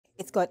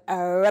It's got a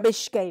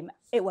rubbish game.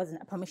 It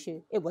wasn't, I promise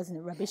you, it wasn't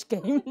a rubbish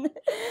game.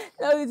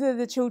 Those are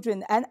the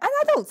children and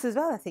adults as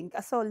well, I think.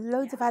 I saw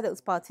loads of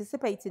adults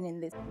participating in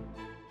this.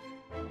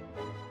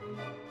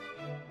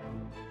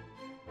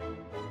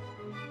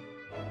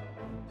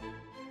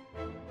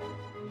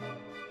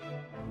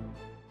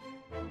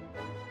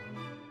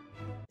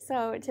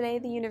 So today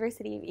the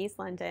University of East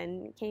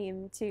London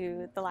came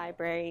to the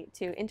library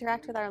to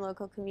interact with our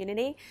local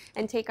community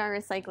and take our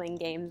recycling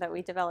game that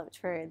we developed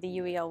for the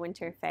UEL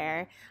Winter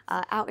Fair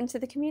out into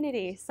the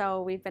community.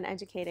 So we've been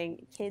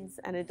educating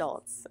kids and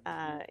adults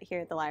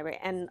here at the library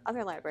and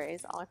other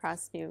libraries all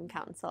across Newham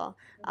Council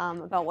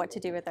about what to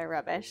do with their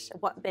rubbish,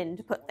 what bin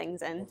to put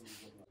things in.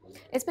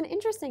 It's been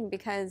interesting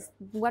because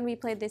when we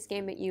played this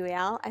game at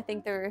UEL, I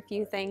think there were a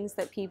few things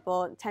that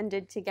people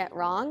tended to get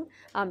wrong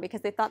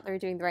because they thought they were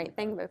doing the right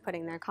thing by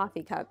putting their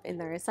coffee cup in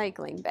the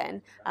recycling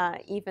bin,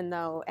 even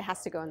though it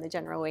has to go in the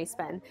general waste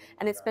bin.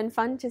 And it's been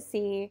fun to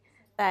see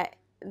that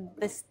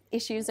the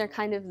issues are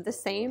kind of the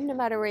same no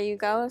matter where you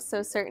go.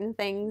 So certain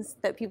things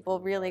that people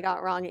really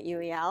got wrong at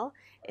UEL,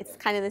 it's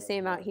kind of the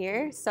same out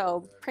here.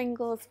 So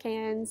Pringles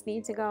cans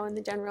need to go in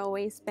the general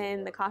waste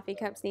bin. The coffee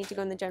cups need to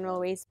go in the general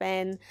waste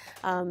bin.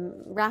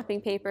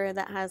 Wrapping paper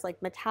that has like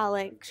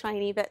metallic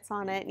shiny bits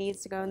on it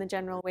needs to go in the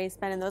general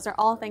waste bin. And those are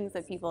all things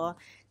that people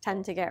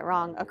tend to get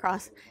wrong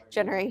across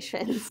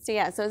generations. So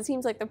yeah, so it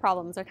seems like the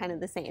problems are kind of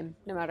the same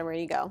no matter where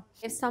you go.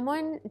 If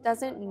someone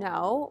doesn't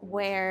know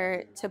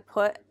where to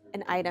put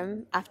an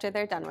item after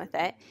they're done with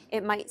it,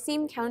 it might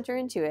seem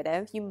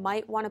counterintuitive. You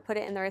might want to put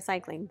it in the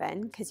recycling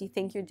bin because you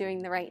think you're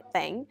doing the right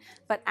thing,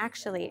 but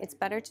actually it's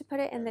better to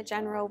put it in the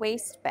general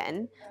waste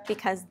bin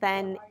because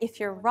then if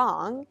you're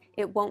wrong,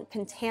 it won't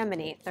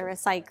contaminate the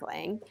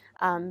recycling.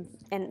 And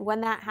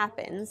when that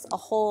happens, a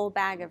whole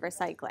bag of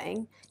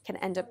recycling can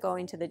end up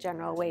going to the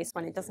general waste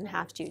when it doesn't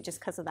have to just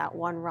because of that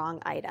one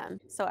wrong item.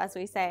 So as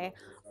we say,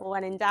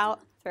 when in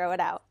doubt, throw it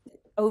out.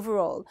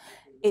 Overall,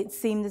 it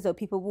seemed as though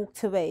people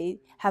walked away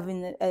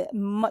having a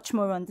much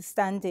more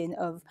understanding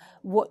of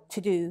what to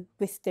do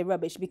with their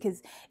rubbish,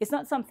 because it's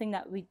not something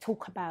that we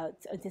talk about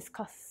or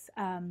discuss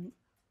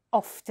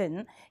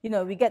often. You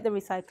know, we get the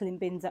recycling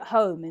bins at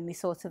home and we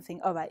sort of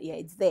think, all right, yeah,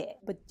 it's there,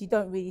 but you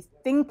don't really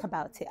think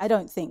about it, I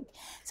don't think.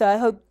 So I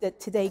hope that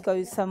today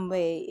goes some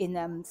way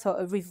in sort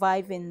of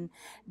reviving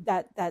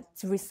that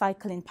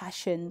recycling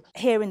passion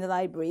here in the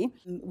library.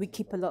 We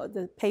keep a lot of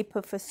the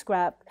paper for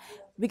scrap.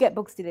 We get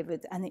books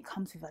delivered and it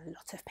comes with a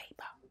lot of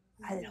paper,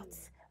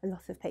 a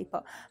lot of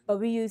paper. But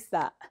we use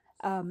that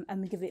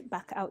and we give it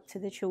back out to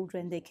the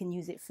children. They can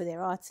use it for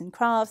their arts and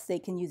crafts. They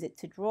can use it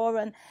to draw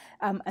on.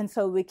 And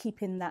so we're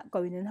keeping that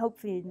going. And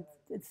hopefully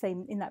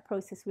in that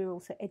process, we're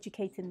also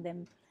educating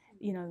them,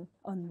 you know,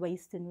 on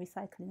waste and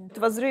recycling. It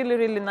was really,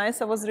 really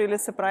nice. I was really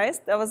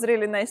surprised. It was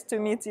really nice to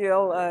meet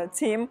your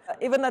team.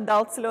 Even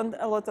adults learned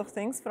a lot of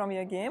things from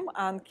your game,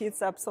 and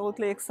kids are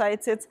absolutely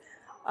excited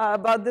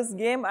about this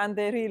game, and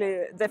they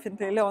really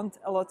definitely learned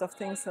a lot of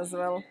things as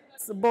well.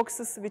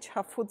 Boxes which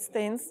have food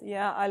stains,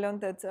 yeah, I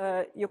learned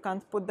that you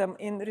can't put them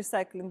in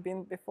recycling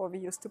bin. Before we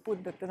used to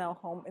put that in our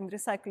home in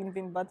recycling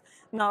bin, but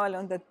now I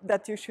learned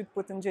that you should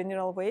put in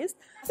general waste.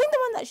 I think the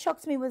one that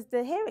shocked me was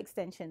the hair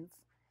extensions.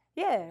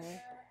 Yeah,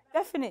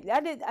 definitely.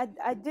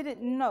 I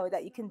didn't know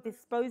that you can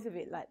dispose of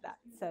it like that.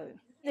 So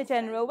the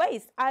general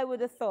waste, I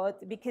would have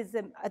thought, because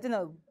I don't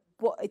know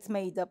what it's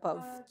made up of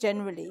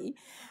generally,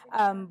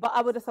 but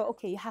I would have thought,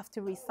 okay, you have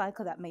to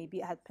recycle that. Maybe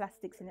it had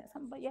plastics in it,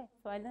 but yeah,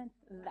 so I learned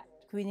that.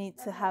 We need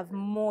to have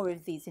more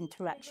of these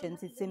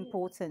interactions. It's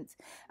important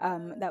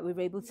that we're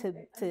able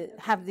to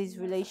have these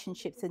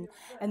relationships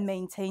and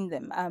maintain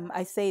them.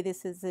 I say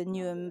this as a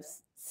Newham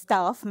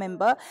staff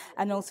member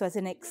and also as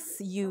an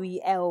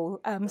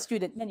ex-UEL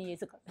student many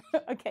years ago.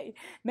 Okay,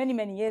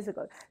 many years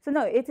ago. So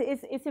no,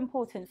 it's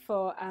important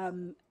for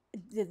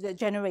the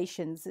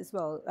generations as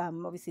well.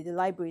 Obviously, the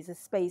library is a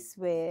space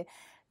where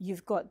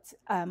you've got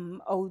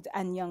old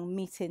and young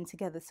meeting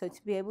together. So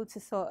to be able to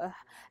sort of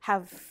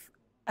have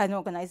an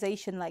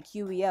organisation like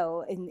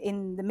UEL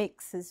in the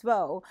mix as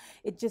well,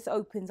 it just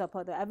opens up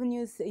other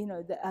avenues, you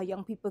know, that our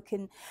young people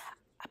can.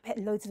 I bet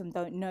loads of them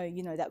don't know,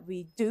 you know, that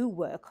we do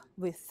work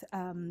with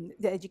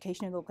the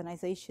educational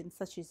organisations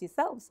such as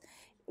yourselves,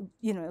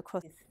 you know,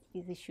 across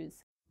these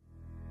issues.